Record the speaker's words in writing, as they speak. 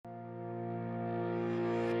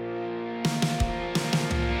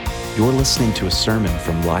You're listening to a sermon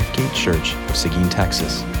from Lifegate Church of Seguin,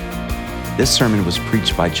 Texas. This sermon was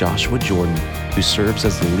preached by Joshua Jordan, who serves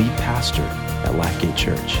as the lead pastor at Lifegate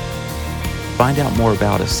Church. Find out more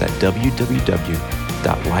about us at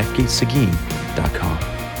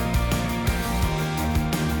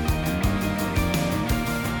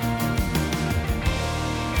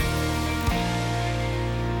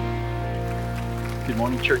Good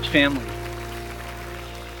morning, church family.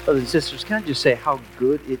 Brothers and sisters, can I just say how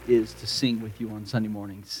good it is to sing with you on Sunday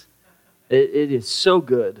mornings? It is so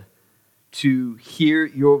good to hear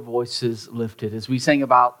your voices lifted. As we sang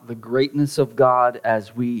about the greatness of God,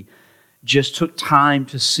 as we just took time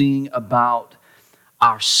to sing about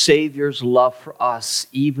our Savior's love for us,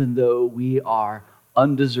 even though we are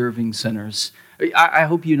undeserving sinners. I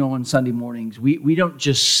hope you know on Sunday mornings, we don't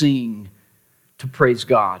just sing to praise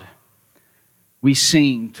God. We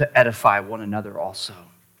sing to edify one another also.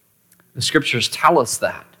 The scriptures tell us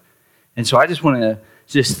that. And so I just want to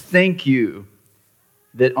thank you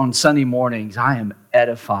that on Sunday mornings I am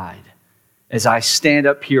edified as I stand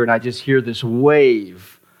up here and I just hear this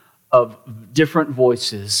wave of different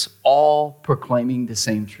voices all proclaiming the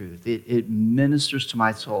same truth. It ministers to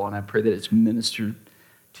my soul, and I pray that it's ministered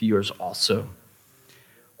to yours also.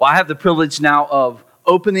 Well, I have the privilege now of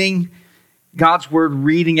opening God's word,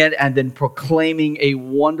 reading it, and then proclaiming a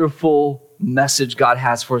wonderful message God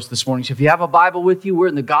has for us this morning. So if you have a Bible with you, we're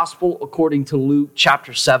in the Gospel according to Luke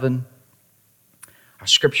chapter 7. Our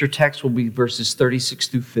scripture text will be verses 36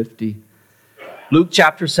 through 50. Luke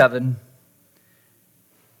chapter 7,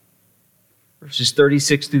 verses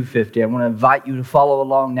 36 through 50. I want to invite you to follow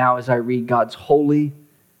along now as I read God's holy,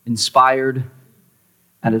 inspired,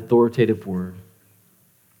 and authoritative word.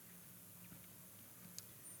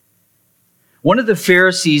 One of the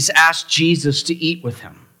Pharisees asked Jesus to eat with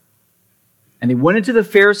him. And he went into the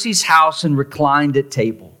Pharisee's house and reclined at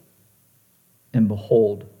table. And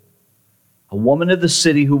behold, a woman of the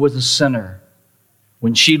city who was a sinner,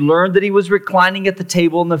 when she learned that he was reclining at the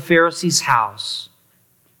table in the Pharisee's house,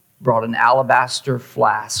 brought an alabaster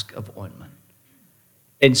flask of ointment.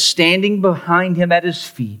 And standing behind him at his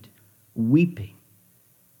feet, weeping,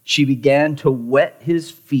 she began to wet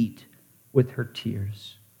his feet with her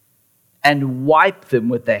tears, and wiped them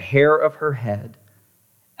with the hair of her head,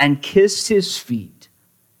 and kissed his feet,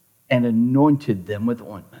 and anointed them with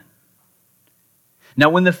ointment. Now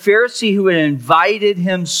when the Pharisee who had invited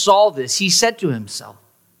him saw this, he said to himself,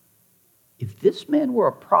 if this man were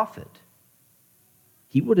a prophet,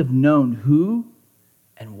 he would have known who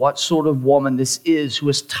and what sort of woman this is who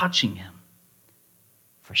is touching him,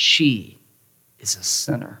 for she is a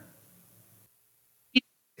sinner.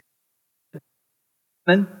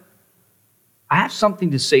 I have something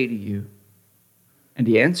to say to you. And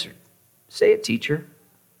he answered, say it, teacher.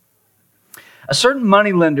 A certain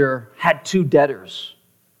moneylender had two debtors.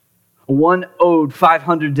 One owed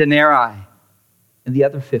 500 denarii and the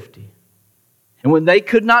other 50. And when they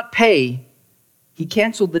could not pay, he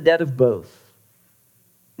canceled the debt of both.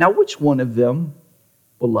 Now which one of them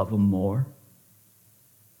will love him more?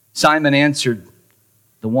 Simon answered,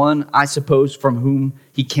 the one, I suppose, from whom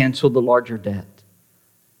he canceled the larger debt.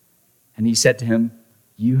 And he said to him,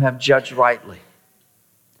 you have judged rightly.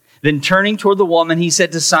 Then turning toward the woman, he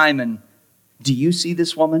said to Simon, do you see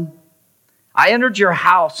this woman? I entered your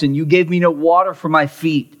house and you gave me no water for my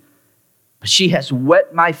feet, but she has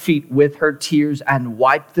wet my feet with her tears and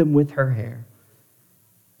wiped them with her hair.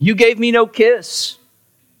 You gave me no kiss,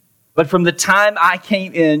 but from the time I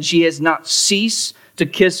came in, she has not ceased to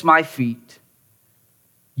kiss my feet.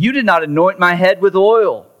 You did not anoint my head with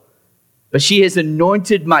oil, but she has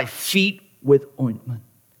anointed my feet with ointment.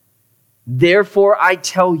 Therefore, I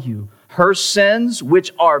tell you, her sins,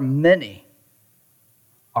 which are many,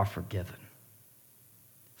 are forgiven.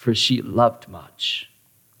 For she loved much.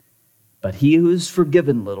 But he who is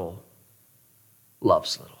forgiven little,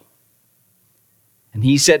 loves little. And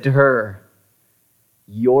he said to her,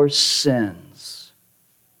 your sins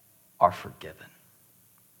are forgiven.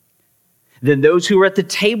 Then those who were at the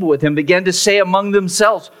table with him began to say among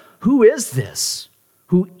themselves, who is this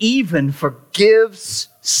who even forgives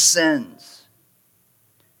sins?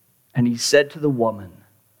 And he said to the woman,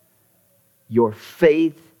 your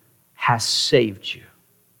faith has saved you.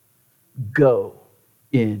 Go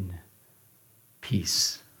in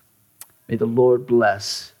peace. May the Lord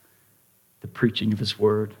bless the preaching of his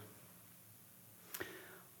word.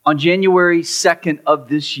 On January 2nd of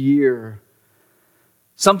this year,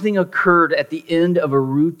 something occurred at the end of a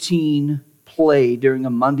routine play during a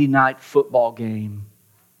Monday night football game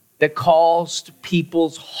that caused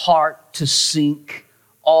people's heart to sink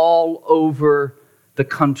all over the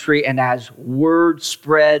country, and as word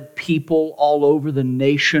spread, people all over the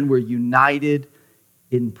nation were united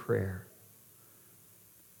in prayer.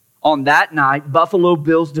 On that night, Buffalo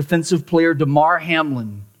Bills defensive player Damar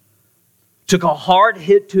Hamlin took a hard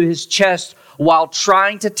hit to his chest while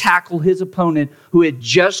trying to tackle his opponent who had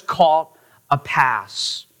just caught a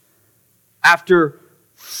pass. After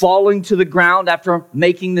falling to the ground, after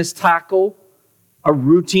making this tackle, a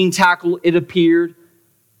routine tackle it appeared,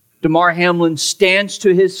 Damar Hamlin stands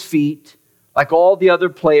to his feet like all the other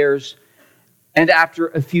players, and after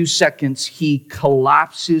a few seconds, he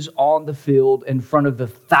collapses on the field in front of the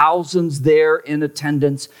thousands there in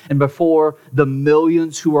attendance and before the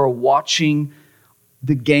millions who are watching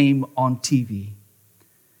the game on TV.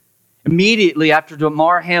 Immediately after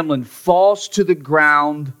Damar Hamlin falls to the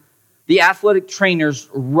ground, the athletic trainers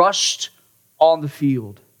rushed on the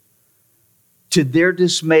field. To their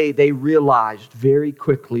dismay, they realized very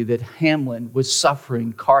quickly that Hamlin was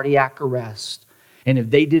suffering cardiac arrest. And if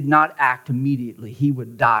they did not act immediately, he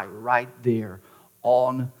would die right there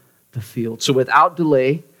on the field. So without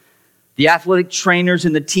delay, the athletic trainers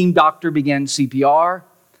and the team doctor began CPR.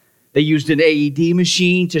 They used an AED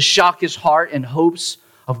machine to shock his heart in hopes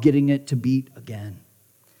of getting it to beat again.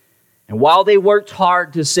 And while they worked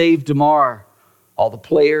hard to save Damar, all the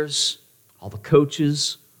players, all the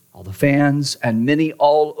coaches, all the fans, and many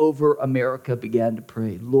all over America began to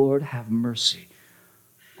pray, Lord, have mercy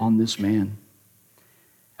on this man.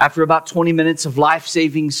 After about 20 minutes of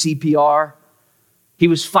life-saving CPR, he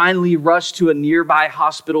was finally rushed to a nearby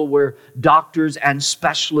hospital where doctors and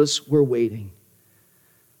specialists were waiting.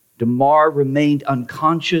 Damar remained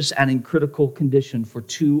unconscious and in critical condition for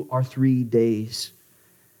 2 or 3 days.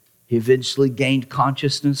 He eventually gained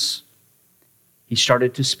consciousness. He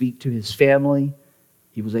started to speak to his family.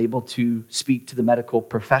 He was able to speak to the medical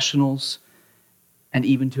professionals and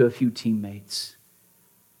even to a few teammates.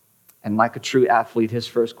 And like a true athlete, his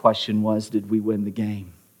first question was, did we win the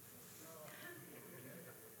game?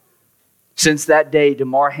 Since that day,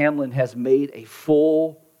 Damar Hamlin has made a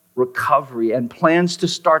full recovery and plans to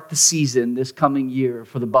start the season this coming year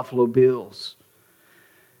for the Buffalo Bills.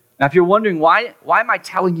 Now, if you're wondering, why am I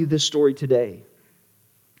telling you this story today?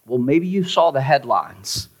 Well, maybe you saw the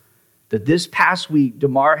headlines that this past week,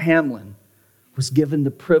 Damar Hamlin was given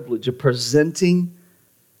the privilege of presenting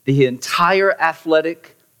the entire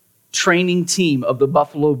athletic training team of the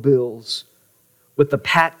Buffalo Bills with the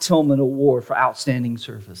Pat Tillman Award for Outstanding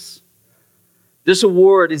Service. This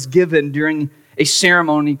award is given during a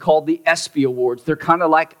ceremony called the ESPY Awards. They're kind of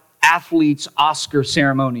like athletes' Oscar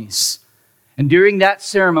ceremonies. And during that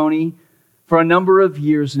ceremony, for a number of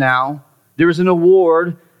years now, there is an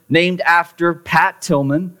award named after Pat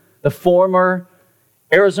Tillman, the former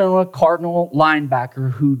Arizona Cardinal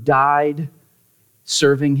linebacker who died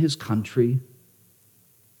serving his country.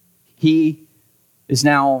 He is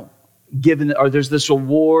now given, or there's this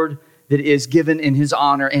award that is given in his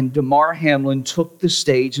honor, and Damar Hamlin took the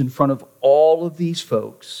stage in front of all of these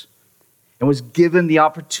folks and was given the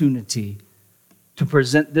opportunity to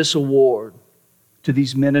present this award to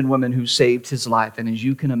these men and women who saved his life. And as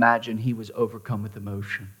you can imagine, he was overcome with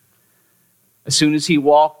emotion. As soon as he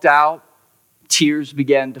walked out, tears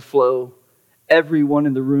began to flow. Everyone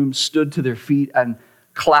in the room stood to their feet and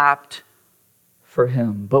clapped for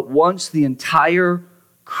him. But once the entire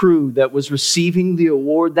crew that was receiving the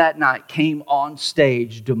award that night came on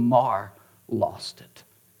stage, Damar lost it.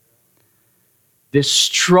 This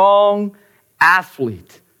strong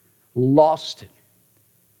athlete lost it.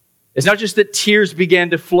 It's not just that tears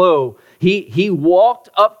began to flow. He walked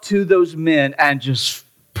up to those men and just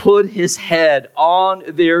put his head on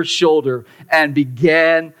their shoulder and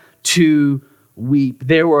began to weep.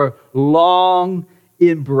 There were long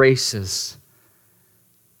embraces.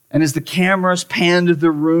 And as the cameras panned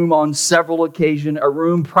the room on several occasions, a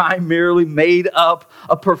room primarily made up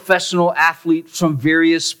of professional athletes from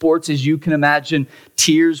various sports, as you can imagine,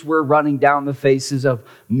 tears were running down the faces of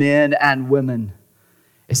men and women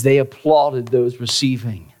as they applauded those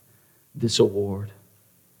receiving this award.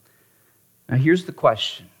 Now here's the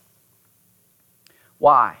question.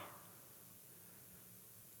 Why?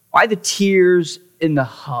 Why the tears and the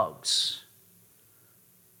hugs?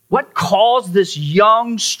 What caused this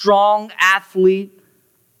young, strong athlete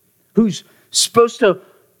who's supposed to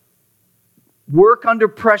work under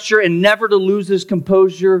pressure and never to lose his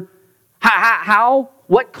composure?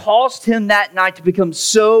 What caused him that night to become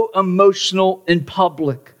so emotional in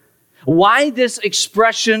public? Why this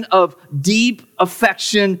expression of deep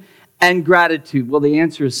affection and gratitude? Well, the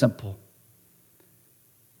answer is simple.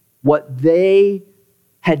 What they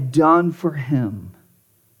had done for him,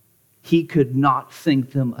 he could not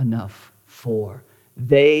thank them enough for.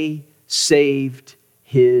 they saved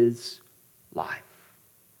his life.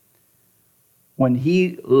 When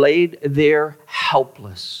he laid there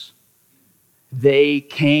helpless, they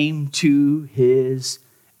came to his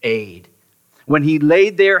aid. When he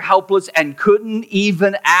laid there helpless and couldn't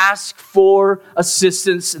even ask for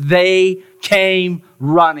assistance, they came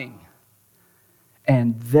running.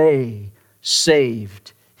 And they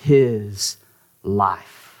saved his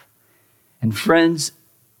life. And friends,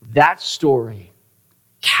 that story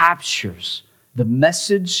captures the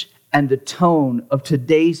message and the tone of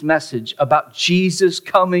today's message about Jesus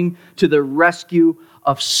coming to the rescue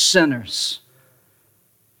of sinners.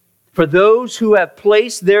 For those who have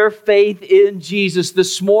placed their faith in Jesus,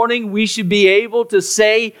 this morning we should be able to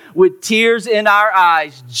say with tears in our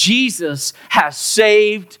eyes, Jesus has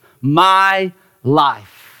saved my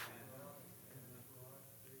life.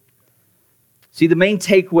 See, the main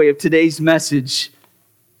takeaway of today's message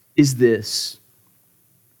is this.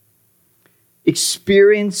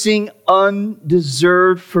 Experiencing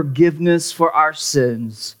undeserved forgiveness for our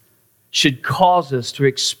sins should cause us to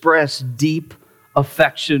express deep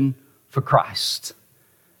affection for Christ.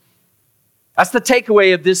 That's the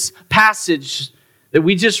takeaway of this passage that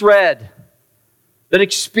we just read. That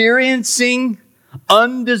experiencing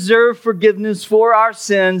undeserved forgiveness for our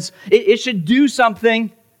sins, it should do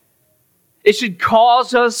something. It should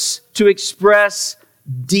cause us to express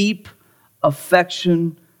deep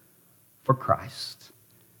affection for Christ.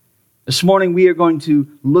 This morning we are going to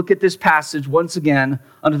look at this passage once again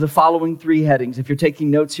under the following three headings. If you're taking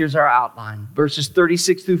notes, here's our outline. Verses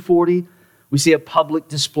 36 through 40, we see a public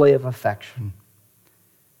display of affection.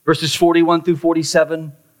 Verses 41 through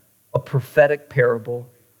 47, a prophetic parable.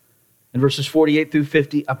 And verses 48 through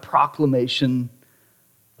 50, a proclamation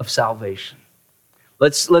of salvation.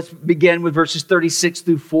 Let's begin with verses 36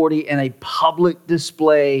 through 40 and a public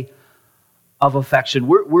display of affection.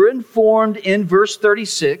 We're informed in verse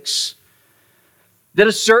 36 that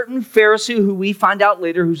a certain Pharisee, who we find out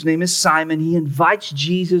later, whose name is Simon, he invites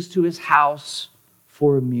Jesus to his house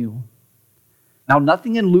for a meal. Now,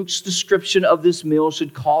 nothing in Luke's description of this meal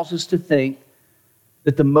should cause us to think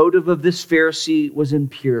that the motive of this Pharisee was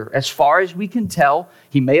impure. As far as we can tell,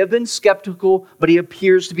 he may have been skeptical, but he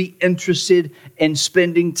appears to be interested in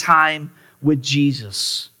spending time with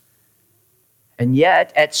Jesus. And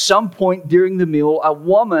yet, at some point during the meal, a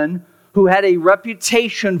woman who had a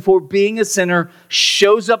reputation for being a sinner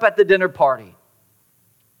shows up at the dinner party.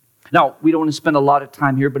 Now, we don't want to spend a lot of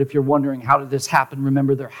time here, but if you're wondering how did this happen,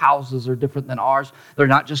 remember their houses are different than ours. They're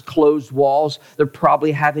not just closed walls. They're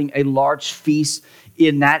probably having a large feast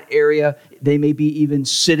in that area. They may be even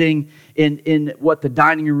sitting in what the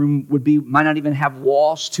dining room would be, might not even have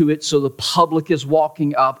walls to it, so the public is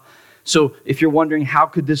walking up. So if you're wondering, how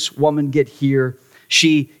could this woman get here?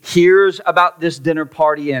 She hears about this dinner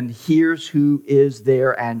party and hears who is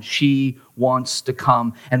there, and she wants to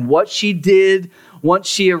come. And what she did once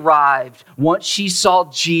she arrived, once she saw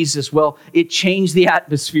Jesus, well, it changed the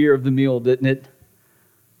atmosphere of the meal, didn't it?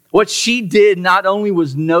 What she did not only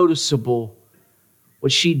was noticeable,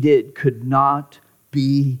 what she did could not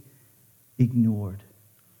be ignored.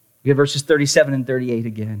 We have verses 37 and 38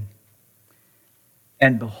 again.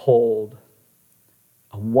 And behold,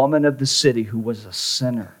 a woman of the city who was a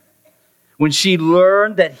sinner, when she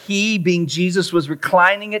learned that he, being Jesus, was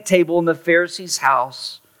reclining at table in the Pharisee's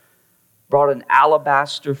house, brought an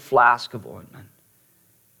alabaster flask of ointment,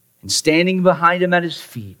 and standing behind him at his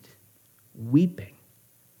feet, weeping,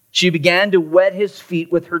 she began to wet his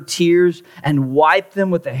feet with her tears and wiped them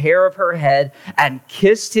with the hair of her head and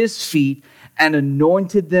kissed his feet and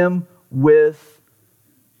anointed them with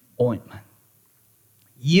ointment.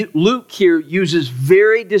 Luke here uses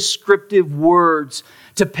very descriptive words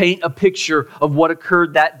to paint a picture of what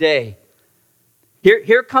occurred that day.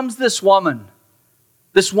 Here comes this woman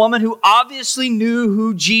who obviously knew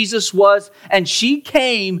who Jesus was, and she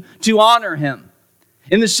came to honor him.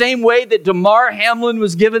 In the same way that Damar Hamlin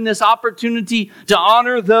was given this opportunity to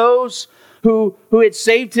honor those who had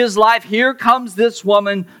saved his life, here comes this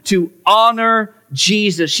woman to honor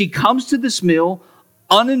Jesus. She comes to this meal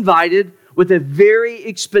uninvited, with a very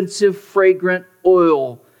expensive fragrant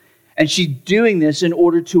oil. And she's doing this in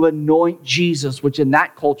order to anoint Jesus, which in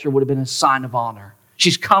that culture would have been a sign of honor.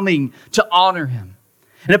 She's coming to honor him.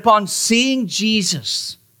 And upon seeing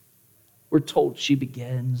Jesus, we're told she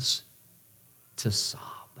begins to sob.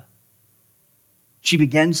 She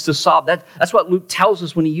begins to sob. That's what Luke tells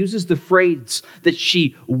us when he uses the phrase that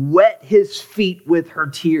she wet his feet with her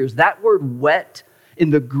tears. That word wet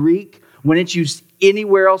in the Greek, when it's used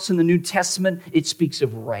anywhere else in the New Testament, it speaks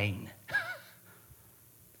of rain.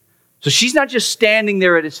 So she's not just standing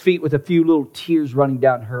there at his feet with a few little tears running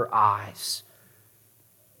down her eyes.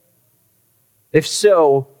 If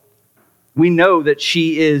so, we know that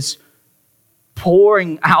she is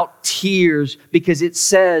pouring out tears because it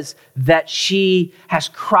says that she has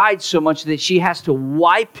cried so much that she has to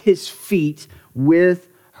wipe his feet with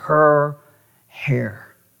her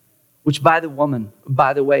hair. Which by the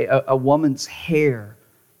way, a woman's hair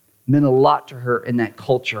meant a lot to her in that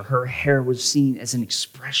culture. Her hair was seen as an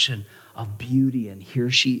expression of beauty, and here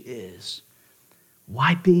she is,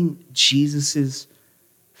 wiping Jesus'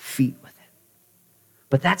 feet with it.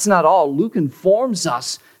 But that's not all. Luke informs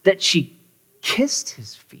us that she kissed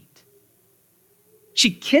his feet.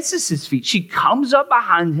 She kisses his feet. She comes up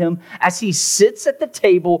behind him as he sits at the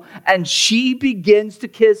table, and she begins to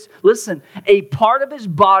kiss, listen, a part of his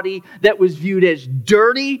body that was viewed as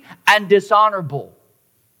dirty and dishonorable.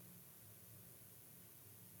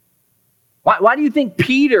 Why do you think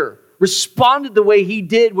Peter responded the way he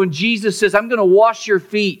did when Jesus says, I'm going to wash your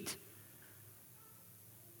feet?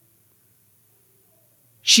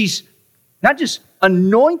 She's not just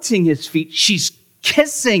anointing his feet, she's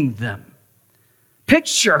kissing them.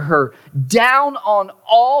 Picture her down on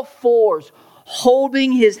all fours,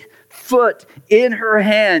 holding his foot in her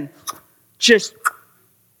hand, just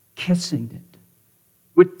kissing it,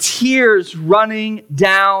 with tears running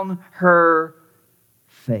down her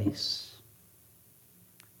face.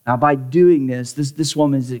 Now, by doing this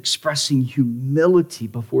woman is expressing humility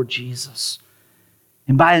before Jesus.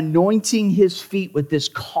 And by anointing his feet with this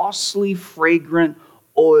costly, fragrant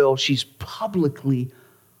oil, she's publicly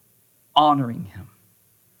honoring him.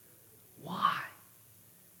 Why?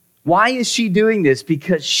 Why is she doing this?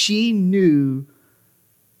 Because she knew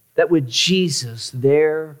that with Jesus,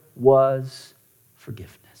 there was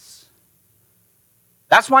forgiveness.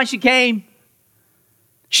 That's why she came.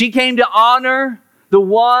 She came to honor the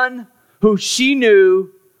one who she knew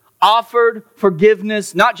offered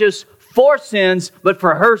forgiveness, not just for sins, but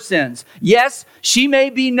for her sins. Yes, she may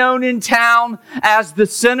be known in town as the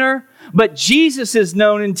sinner, but Jesus is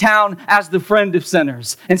known in town as the friend of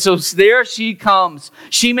sinners. And so there she comes.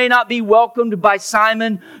 She may not be welcomed by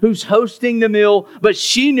Simon, who's hosting the meal, but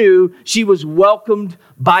she knew she was welcomed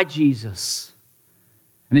by Jesus.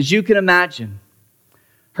 And as you can imagine,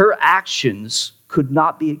 her actions could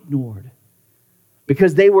not be ignored,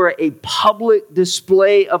 because they were a public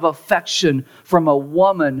display of affection from a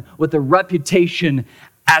woman with a reputation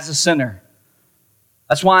as a sinner.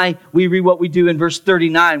 That's why we read what we do in verse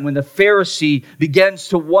 39, when the Pharisee begins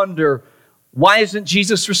to wonder, why isn't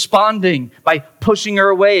Jesus responding by pushing her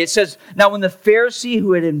away? It says, now when the Pharisee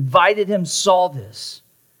who had invited him saw this,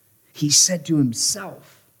 he said to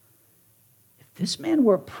himself, if this man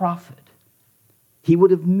were a prophet, he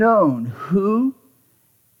would have known who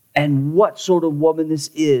and what sort of woman this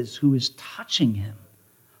is who is touching him,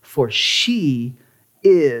 for she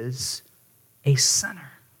is a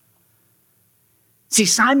sinner. See,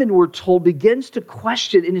 Simon, we're told, begins to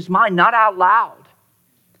question in his mind, not out loud.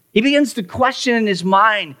 He begins to question in his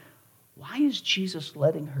mind, why is Jesus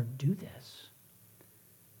letting her do this?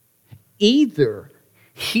 Either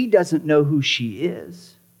he doesn't know who she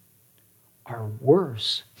is, or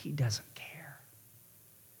worse, he doesn't care.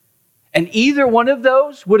 And either one of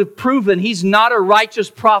those would have proven he's not a righteous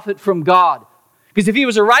prophet from God. Because if he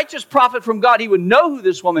was a righteous prophet from God, he would know who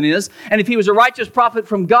this woman is. And if he was a righteous prophet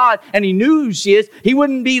from God and he knew who she is, he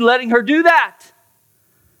wouldn't be letting her do that.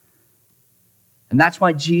 And that's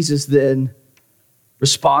why Jesus then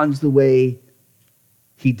responds the way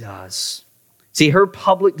he does. See, her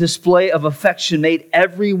public display of affection made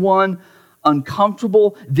everyone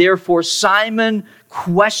uncomfortable. Therefore, Simon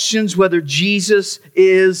questions whether Jesus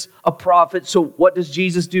is a prophet. So what does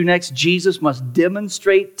Jesus do next? Jesus must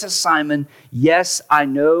demonstrate to Simon, yes, I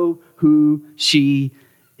know who she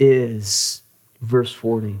is. Verse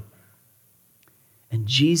 40. And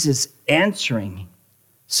Jesus answering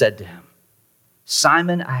said to him,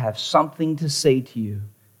 Simon, I have something to say to you.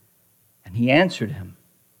 And he answered him,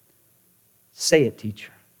 say it,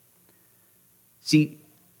 teacher. See,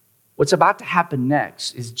 what's about to happen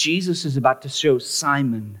next is Jesus is about to show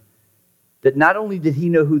Simon that not only did he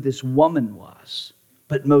know who this woman was,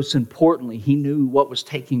 but most importantly, he knew what was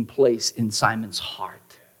taking place in Simon's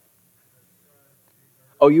heart.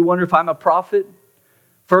 Oh, you wonder if I'm a prophet?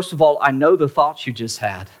 First of all, I know the thoughts you just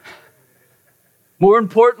had. More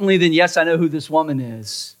importantly than, yes, I know who this woman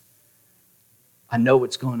is, I know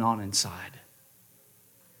what's going on inside.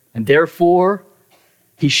 And therefore,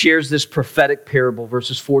 he shares this prophetic parable,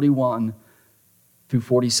 verses 41 through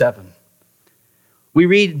 47. We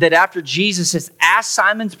read that after Jesus has asked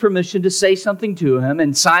Simon's permission to say something to him,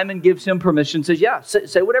 and Simon gives him permission, says, yeah,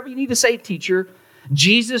 say whatever you need to say, teacher.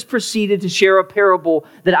 Jesus proceeded to share a parable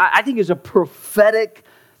that I think is a prophetic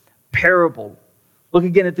parable. Look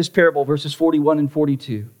again at this parable, verses 41 and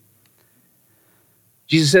 42.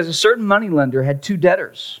 Jesus says, a certain moneylender had two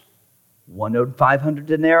debtors. One owed 500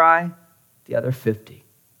 denarii, the other 50.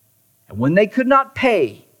 And when they could not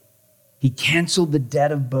pay, he canceled the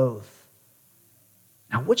debt of both.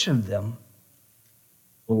 Now, which of them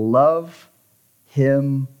will love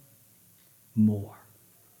him more?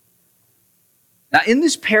 Now, in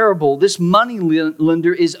this parable, this money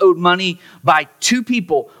lender is owed money by two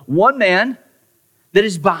people. One man that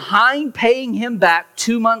is behind paying him back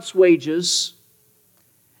 2 months' wages,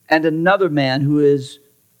 and another man who is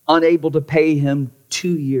unable to pay him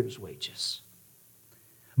 2 years' wages.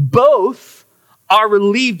 Both are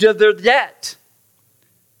relieved of their debt.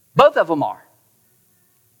 Both of them are.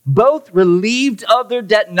 Both relieved of their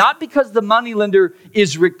debt, not because the moneylender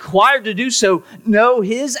is required to do so. No,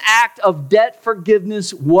 his act of debt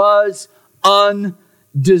forgiveness was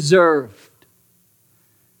undeserved.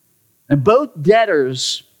 And both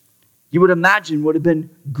debtors, you would imagine, would have been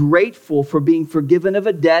grateful for being forgiven of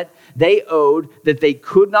a debt they owed that they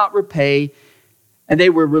could not repay, and they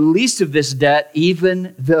were released of this debt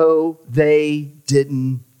even though they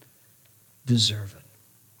didn't deserve it.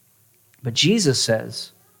 But Jesus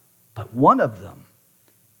says, but one of them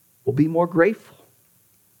will be more grateful.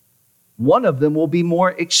 One of them will be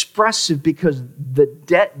more expressive because the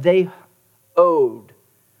debt they owed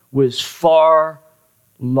was far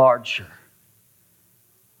larger.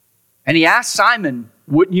 And he asked Simon,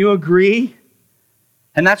 wouldn't you agree?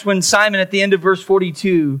 And that's when Simon, at the end of verse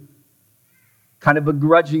 42, kind of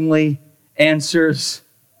begrudgingly answers,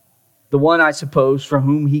 the one, I suppose, for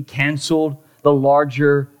whom he canceled the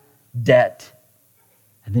larger debt.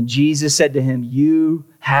 And then Jesus said to him, you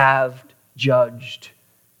have judged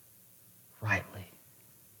rightly.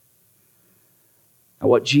 Now,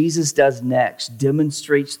 what Jesus does next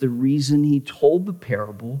demonstrates the reason he told the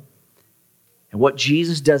parable. And what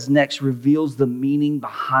Jesus does next reveals the meaning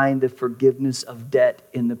behind the forgiveness of debt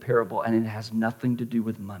in the parable. And it has nothing to do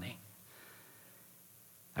with money.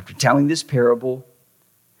 After telling this parable,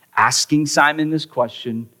 asking Simon this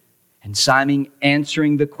question, and Simon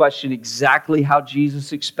answering the question exactly how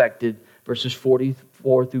Jesus expected, verses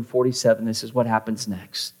 44 through 47, this is what happens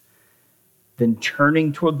next. Then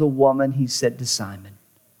turning toward the woman, he said to Simon,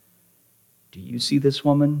 do you see this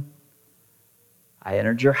woman? I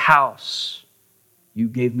entered your house. You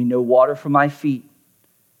gave me no water for my feet,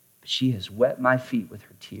 but she has wet my feet with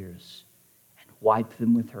her tears and wiped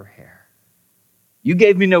them with her hair. You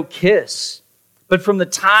gave me no kiss, but from the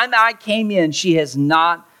time I came in, she has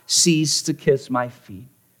not ceased to kiss my feet.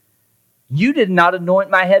 You did not anoint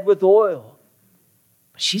my head with oil,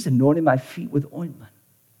 but she's anointed my feet with ointment.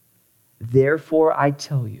 Therefore, I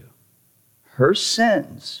tell you, her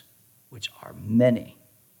sins, which are many,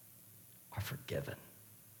 are forgiven.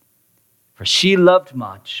 For she loved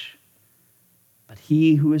much, but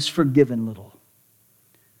he who is forgiven little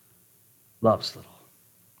loves little.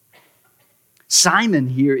 Simon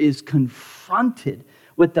here is confronted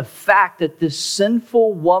with the fact that this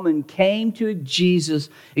sinful woman came to Jesus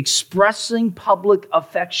expressing public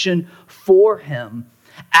affection for him.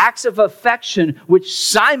 Acts of affection which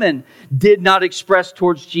Simon did not express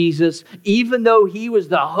towards Jesus, even though he was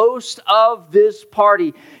the host of this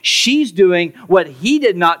party. She's doing what he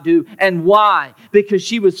did not do. And why? Because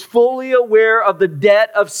she was fully aware of the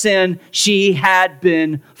debt of sin she had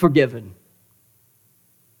been forgiven.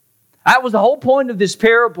 That was the whole point of this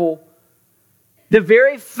parable. The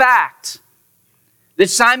very fact that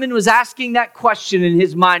Simon was asking that question in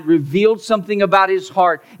his mind revealed something about his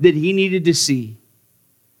heart that he needed to see.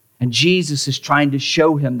 And Jesus is trying to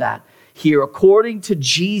show him that here. According to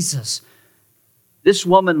Jesus, this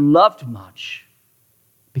woman loved much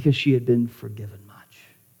because she had been forgiven much.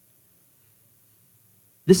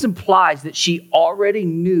 This implies that she already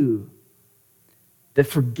knew that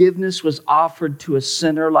forgiveness was offered to a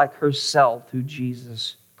sinner like herself through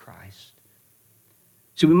Jesus Christ.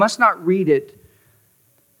 So we must not read it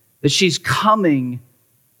that she's coming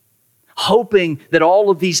hoping that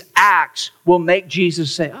all of these acts will make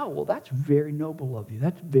Jesus say, oh, well, that's very noble of you.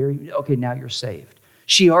 Okay, now you're saved.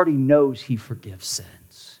 She already knows he forgives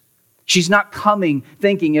sins. She's not coming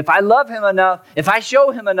thinking, if I love him enough, if I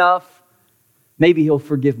show him enough, maybe he'll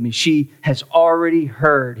forgive me. She has already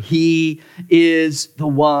heard he is the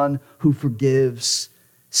one who forgives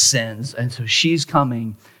sins. And so she's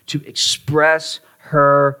coming to express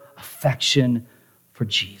her affection for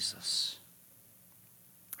Jesus.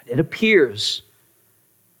 It appears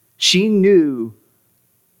She knew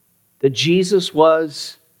that Jesus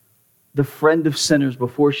was the friend of sinners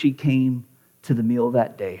before she came to the meal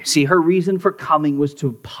that day. See, her reason for coming was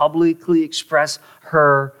to publicly express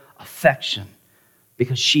her affection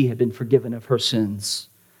because she had been forgiven of her sins.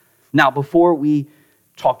 Now, before we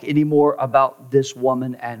talk any more about this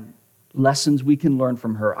woman and lessons we can learn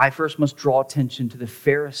from her, I first must draw attention to the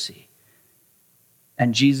Pharisee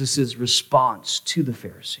and Jesus' response to the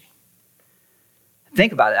Pharisee.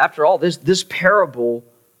 Think about it. After all, this parable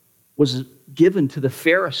was given to the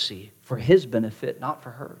Pharisee for his benefit, not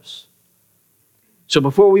for hers. So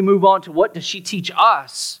before we move on to what does she teach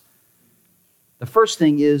us, the first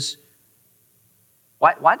thing is,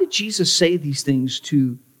 why did Jesus say these things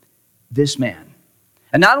to this man?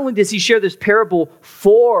 And not only does he share this parable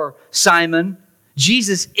for Simon,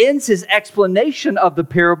 Jesus ends his explanation of the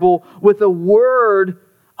parable with a word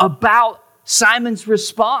about Simon's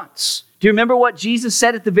response. Do you remember what Jesus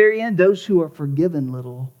said at the very end? Those who are forgiven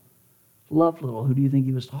little, love little. Who do you think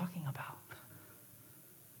he was talking about?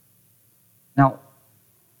 Now,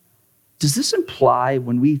 does this imply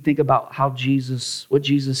when we think about what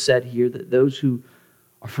Jesus said here, that those who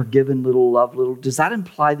are forgiven little, love little, does that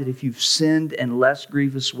imply that if you've sinned in less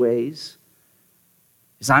grievous ways,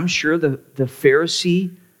 as I'm sure the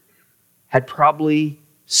Pharisee had probably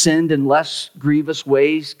sinned in less grievous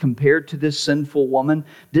ways compared to this sinful woman,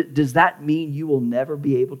 does that mean you will never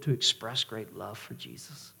be able to express great love for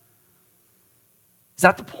Jesus? Is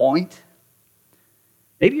that the point?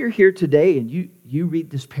 Maybe you're here today and you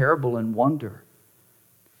read this parable and wonder,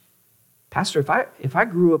 Pastor, if I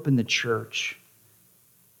grew up in the church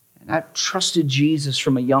and I've trusted Jesus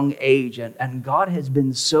from a young age and God has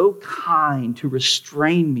been so kind to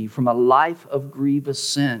restrain me from a life of grievous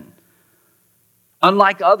sin,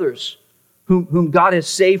 unlike others whom God has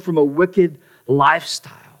saved from a wicked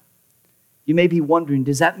lifestyle, you may be wondering,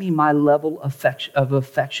 does that mean my level of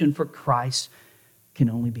affection for Christ can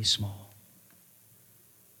only be small?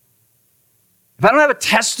 If I don't have a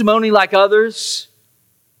testimony like others,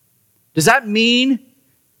 does that mean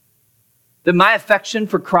that my affection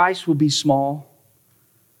for Christ will be small?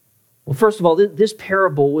 Well, first of all, this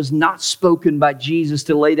parable was not spoken by Jesus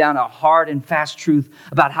to lay down a hard and fast truth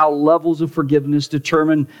about how levels of forgiveness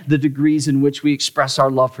determine the degrees in which we express our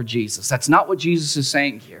love for Jesus. That's not what Jesus is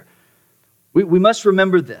saying here. We must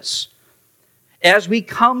remember this. As we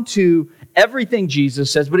come to everything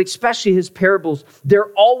Jesus says, but especially his parables,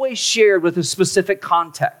 they're always shared with a specific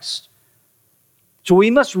context. So we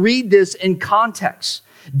must read this in context.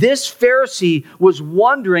 This Pharisee was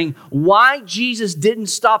wondering why Jesus didn't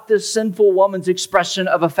stop this sinful woman's expression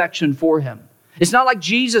of affection for him. It's not like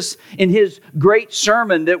Jesus in his great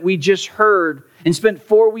sermon that we just heard and spent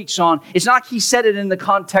 4 weeks on. It's not like he said it in the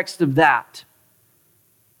context of that.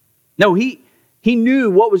 No, he knew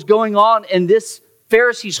what was going on in this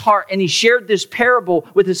Pharisee's heart, and he shared this parable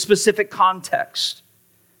with a specific context.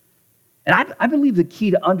 And I believe the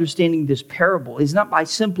key to understanding this parable is not by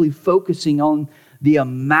simply focusing on the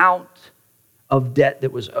amount of debt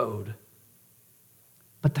that was owed,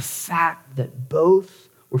 but the fact that both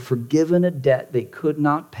were forgiven a debt they could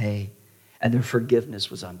not pay, and their forgiveness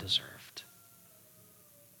was undeserved.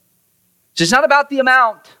 So it's not about the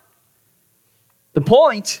amount. The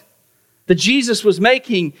point that Jesus was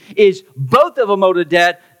making is both of them owed a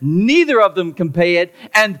debt, neither of them can pay it,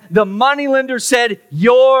 and the moneylender said,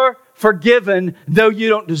 "You're forgiven, though you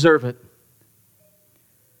don't deserve it."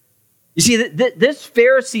 You see, this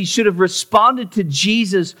Pharisee should have responded to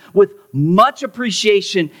Jesus with much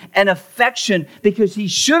appreciation and affection because he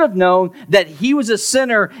should have known that he was a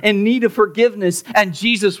sinner in need of forgiveness and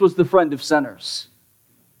Jesus was the friend of sinners.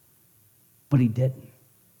 But he didn't.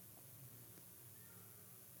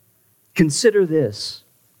 Consider this.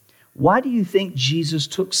 Why do you think Jesus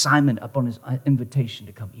took Simon up on his invitation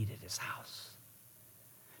to come eat at his house?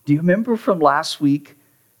 Do you remember from last week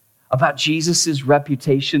about Jesus'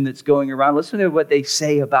 reputation that's going around? Listen to what they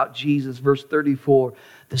say about Jesus. Verse 34,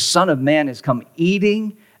 the Son of Man has come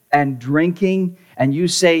eating and drinking, and you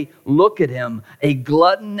say, look at him, a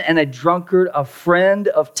glutton and a drunkard, a friend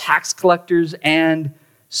of tax collectors and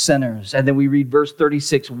sinners. And then we read verse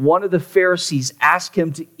 36, one of the Pharisees asked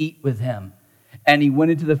him to eat with him, and he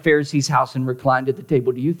went into the Pharisee's house and reclined at the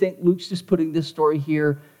table. Do you think Luke's just putting this story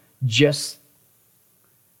here just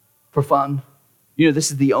for fun? You know,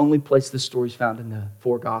 this is the only place this story is found in the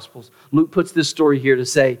four Gospels. Luke puts this story here to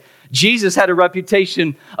say, Jesus had a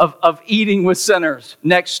reputation of eating with sinners.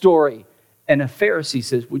 Next story. And a Pharisee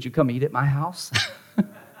says, would you come eat at my house?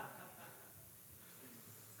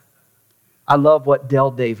 I love what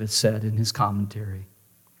Dale Davis said in his commentary.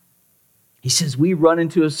 He says we run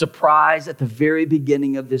into a surprise at the very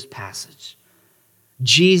beginning of this passage.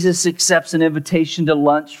 Jesus accepts an invitation to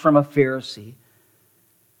lunch from a Pharisee.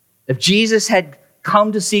 If Jesus had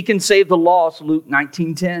come to seek and save the lost, Luke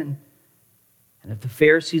 19:10, and if the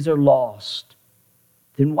Pharisees are lost,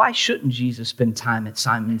 then why shouldn't Jesus spend time at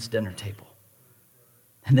Simon's dinner table?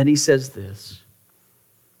 And then he says this: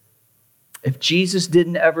 if Jesus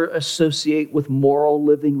didn't ever associate with moral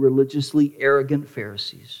living, religiously arrogant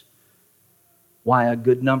Pharisees, why a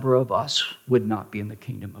good number of us would not be in the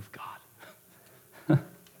kingdom of God.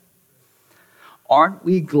 Aren't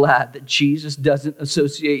we glad that Jesus doesn't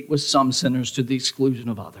associate with some sinners to the exclusion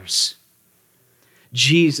of others?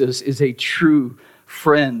 Jesus is a true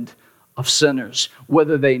friend of sinners,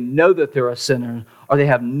 whether they know that they're a sinner or they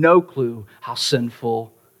have no clue how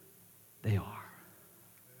sinful they are.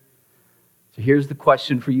 So here's the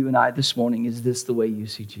question for you and I this morning. Is this the way you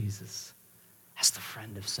see Jesus? As the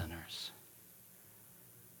friend of sinners.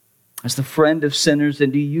 As the friend of sinners,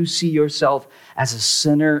 and do you see yourself as a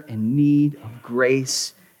sinner in need of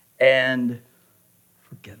grace and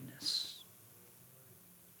forgiveness?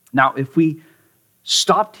 Now, if we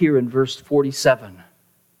stopped here in verse 47,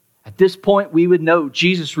 at this point we would know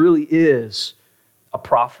Jesus really is a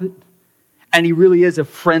prophet, and he really is a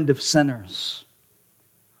friend of sinners.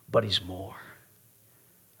 But he's more.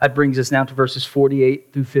 That brings us now to verses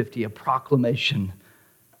 48 through 50, a proclamation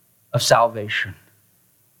of salvation.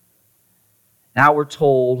 Now we're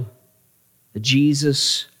told that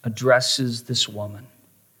Jesus addresses this woman.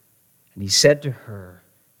 And he said to her,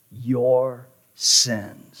 your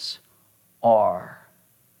sins are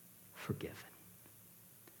forgiven.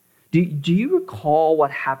 Do you recall what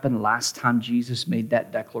happened last time Jesus made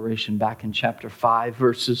that declaration back in chapter 5,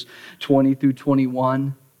 verses 20 through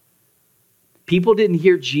 21? People didn't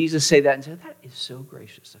hear Jesus say that and say, that is so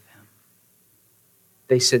gracious of him.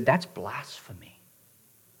 They said, that's blasphemy.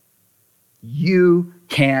 You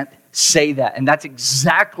can't say that. And that's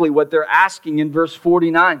exactly what they're asking in verse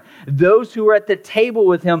 49. Those who were at the table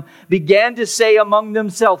with him began to say among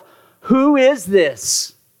themselves, who is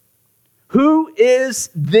this? Who is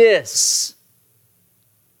this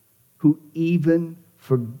who even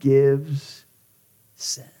forgives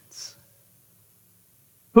sins?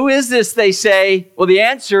 Who is this, they say? Well, the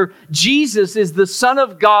answer, Jesus is the Son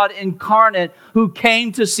of God incarnate who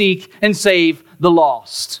came to seek and save the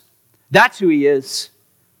lost. That's who he is.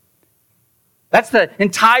 That's the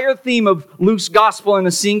entire theme of Luke's gospel in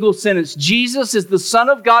a single sentence. Jesus is the Son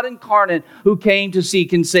of God incarnate who came to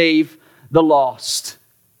seek and save the lost.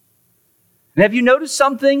 And have you noticed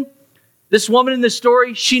something? This woman in the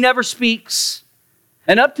story, she never speaks.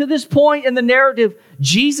 And up to this point in the narrative,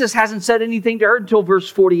 Jesus hasn't said anything to her until verse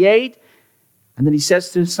 48. And then he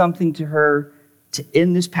says something to her to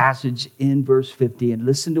end this passage in verse 50. And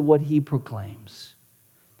listen to what he proclaims.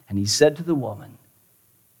 And he said to the woman,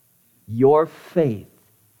 your faith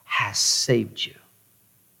has saved you.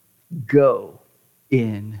 Go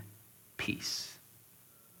in peace.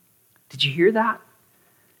 Did you hear that?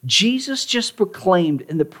 Jesus just proclaimed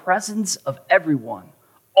in the presence of everyone,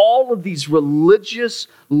 all of these religious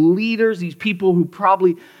leaders, these people who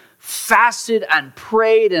probably fasted and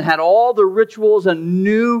prayed and had all the rituals and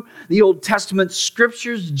knew the Old Testament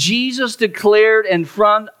scriptures, Jesus declared in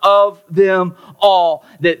front of them all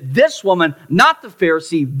that this woman, not the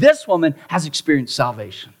Pharisee, this woman has experienced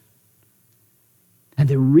salvation. And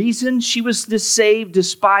the reason she was saved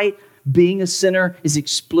despite being a sinner is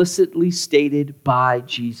explicitly stated by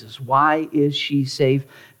Jesus. Why is she saved?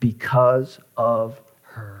 Because of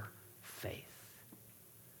her faith.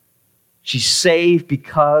 She's saved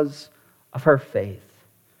because of her faith.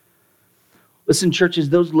 Listen, churches,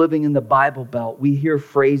 those living in the Bible Belt, we hear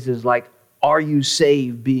phrases like, are you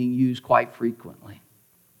saved, being used quite frequently.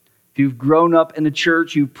 If you've grown up in a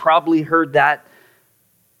church, you've probably heard that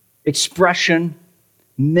expression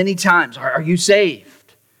many times. Are you saved?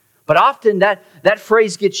 But often that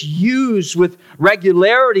phrase gets used with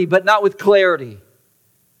regularity, but not with clarity.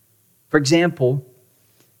 For example,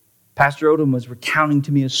 Pastor Odom was recounting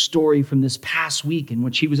to me a story from this past week in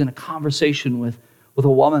which he was in a conversation with a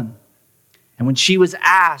woman. And when she was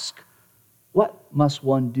asked, what must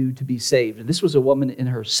one do to be saved? And this was a woman in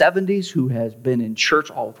her 70s who has been in church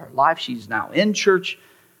all of her life. She's now in church.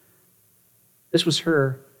 This was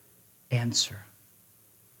her answer.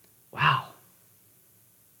 Wow,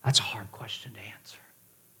 that's a hard question to answer.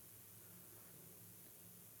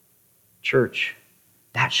 Church,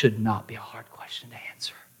 that should not be a hard question to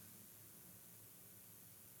answer.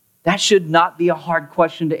 That should not be a hard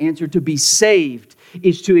question to answer. To be saved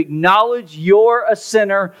is to acknowledge you're a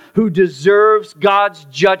sinner who deserves God's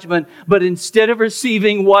judgment, but instead of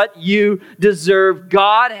receiving what you deserve,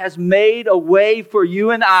 God has made a way for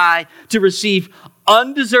you and I to receive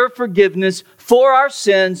undeserved forgiveness for our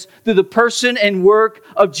sins through the person and work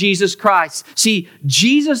of Jesus Christ. See,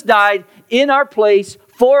 Jesus died in our place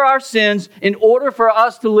for our sins in order for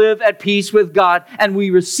us to live at peace with God. And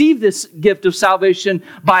we receive this gift of salvation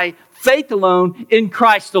by faith alone in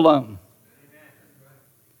Christ alone.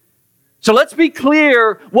 So let's be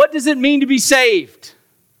clear. What does it mean to be saved?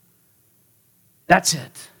 That's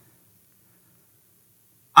it.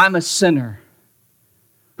 I'm a sinner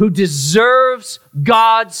who deserves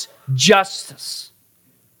God's justice.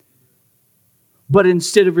 But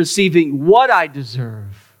instead of receiving what I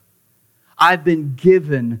deserve, I've been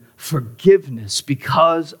given forgiveness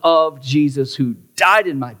because of Jesus who died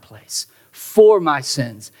in my place for my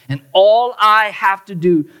sins. And all I have to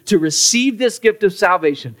do to receive this gift of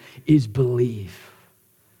salvation is believe.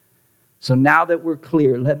 So now that we're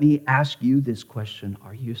clear, let me ask you this question.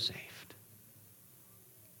 Are you saved?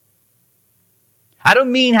 I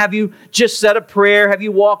don't mean have you just said a prayer? Have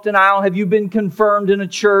you walked an aisle? Have you been confirmed in a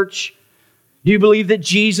church? Do you believe that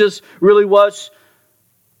Jesus really was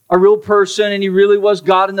a real person and He really was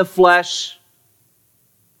God in the flesh?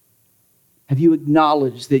 Have you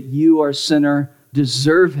acknowledged that you are a sinner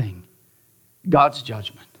deserving God's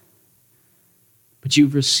judgment? But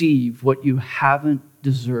you've received what you haven't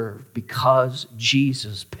deserved because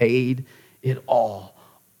Jesus paid it all.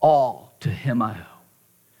 All to Him I owe.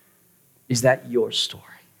 Is that your story?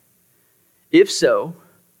 If so,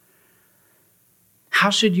 how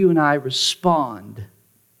should you and I respond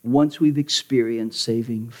once we've experienced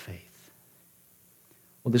saving faith?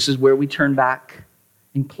 Well, this is where we turn back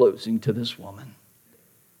in closing to this woman.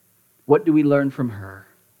 What do we learn from her?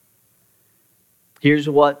 Here's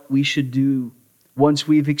what we should do once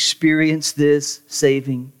we've experienced this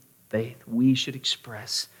saving faith. We should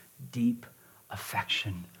express deep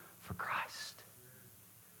affection for Christ.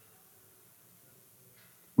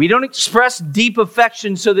 We don't express deep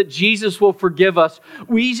affection so that Jesus will forgive us.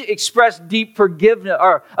 We express deep forgiveness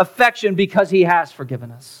or affection because He has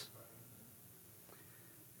forgiven us.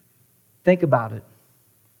 Think about it.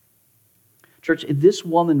 Church, if this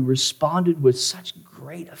woman responded with such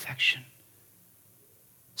great affection,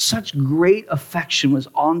 such great affection was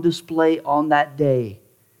on display on that day,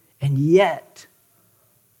 and yet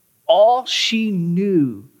all she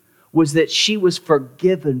knew was that she was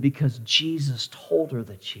forgiven because Jesus told her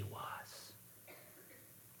that she was.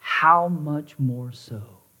 How much more so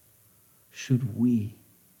should we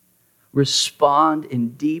respond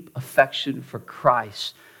in deep affection for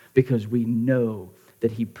Christ because we know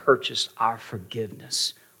that He purchased our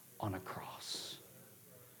forgiveness on a cross?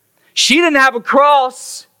 She didn't have a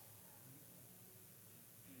cross,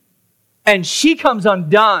 and she comes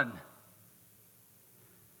undone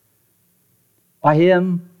by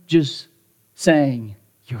Him just saying,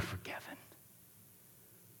 "You're forgiven."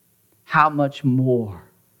 How much more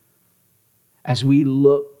as we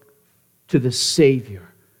look to the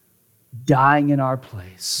Savior dying in our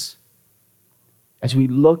place, as we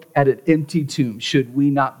look at an empty tomb, should we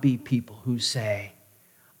not be people who say,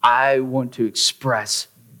 "I want to express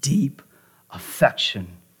deep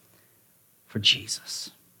affection for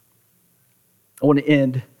Jesus"? I want to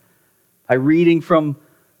end by reading from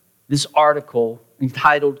this article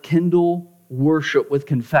entitled "Kindle Worship with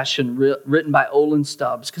Confession," written by Olin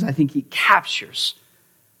Stubbs, because I think he captures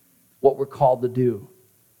what we're called to do.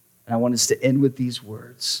 And I want us to end with these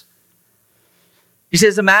words. He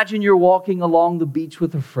says, imagine you're walking along the beach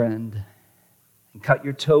with a friend and cut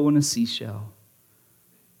your toe in a seashell.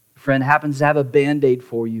 Your friend happens to have a Band-Aid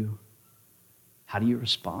for you. How do you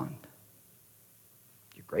respond?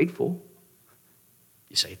 You're grateful.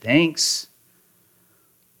 You say thanks.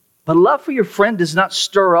 But love for your friend does not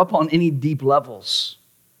stir up on any deep levels.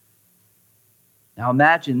 Now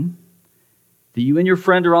imagine that you and your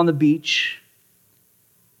friend are on the beach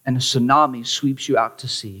and a tsunami sweeps you out to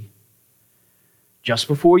sea. Just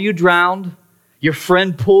before you drowned, your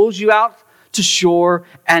friend pulls you out to shore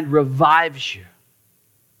and revives you.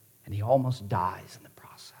 And he almost dies in the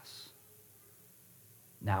process.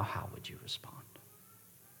 Now how would you respond?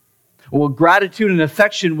 Well, gratitude and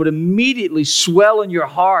affection would immediately swell in your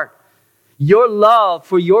heart. Your love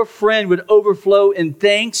for your friend would overflow in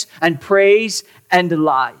thanks and praise and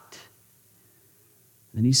delight.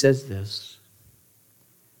 Then he says this.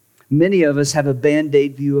 Many of us have a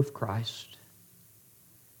Band-Aid view of Christ.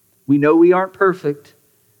 We know we aren't perfect.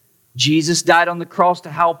 Jesus died on the cross to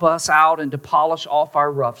help us out and to polish off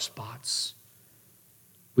our rough spots.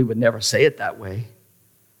 We would never say it that way.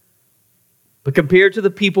 But compared to the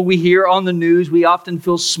people we hear on the news, we often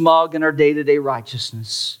feel smug in our day-to-day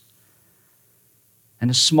righteousness. And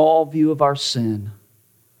a small view of our sin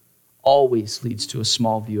always leads to a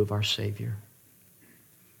small view of our Savior.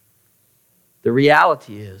 The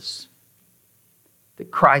reality is that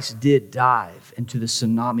Christ did dive into the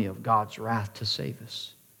tsunami of God's wrath to save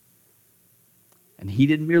us. And He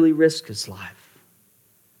didn't merely risk His life.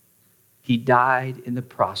 He died in the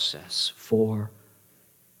process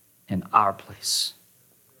in our place.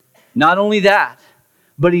 Not only that,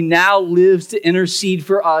 but He now lives to intercede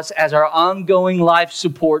for us as our ongoing life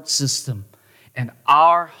support system. And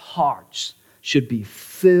our hearts should be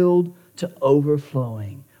filled to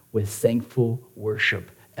overflowing with thankful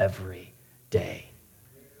worship every day.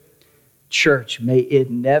 Church, may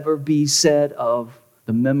it never be said of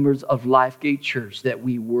the members of Lifegate Church that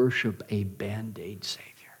we worship a Band-Aid Savior.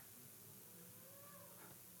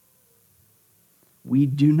 We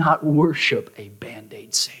do not worship a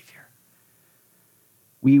Band-Aid Savior.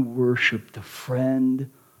 We worship the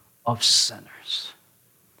friend of sinners.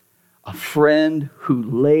 A friend who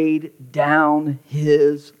laid down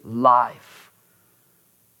His life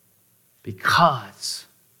because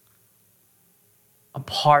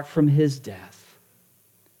apart from His death,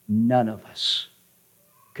 none of us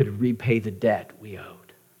could repay the debt we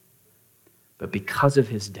owed. But because of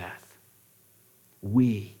His death,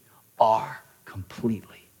 we are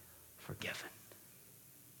completely forgiven.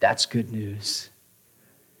 That's good news.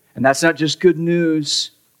 And that's not just good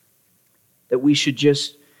news that we should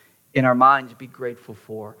just, in our minds, be grateful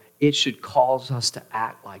for. It should cause us to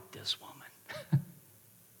act like this woman.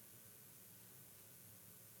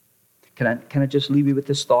 Can I just leave you with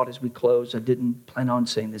this thought as we close? I didn't plan on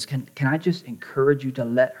saying this. Can I just encourage you to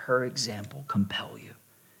let her example compel you?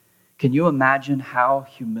 Can you imagine how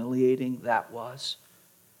humiliating that was?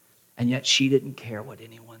 And yet she didn't care what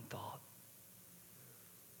anyone thought.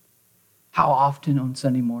 How often on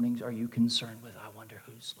Sunday mornings are you concerned with, I wonder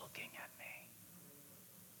who's looking at me?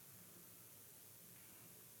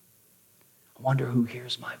 I wonder who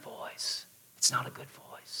hears my voice. It's not a good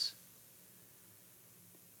voice.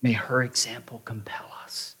 May her example compel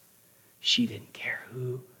us. She didn't care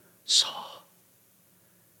who saw.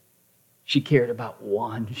 She cared about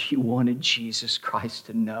one. She wanted Jesus Christ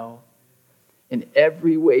to know in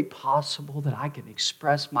every way possible that I can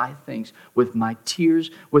express my things with my tears,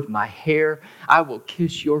 with my hair. I will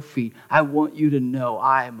kiss your feet. I want you to know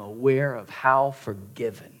I am aware of how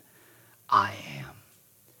forgiven I am.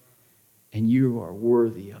 And you are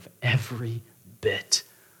worthy of every bit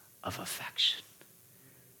of affection.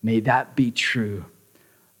 May that be true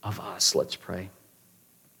of us. Let's pray.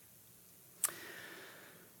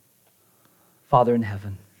 Father in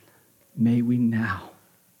heaven, may we now,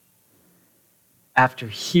 after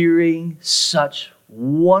hearing such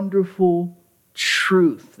wonderful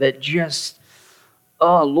truth that just,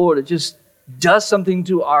 oh Lord, it just does something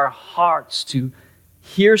to our hearts to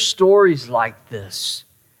hear stories like this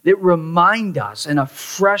that remind us in a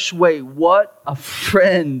fresh way what a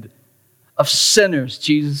friend of sinners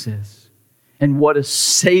Jesus is, and what a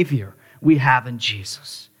Savior we have in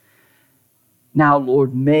Jesus. Now,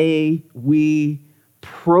 Lord, may we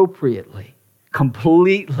appropriately,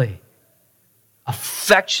 completely,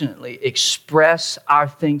 affectionately express our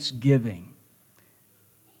thanksgiving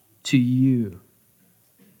to you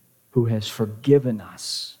who has forgiven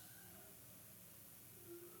us,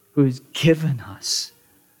 who has given us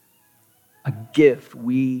a gift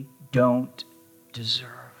we don't deserve.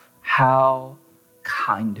 How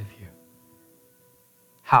kind of you.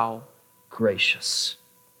 How gracious.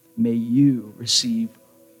 May you receive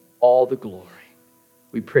all the glory.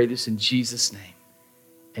 We pray this in Jesus' name.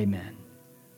 Amen.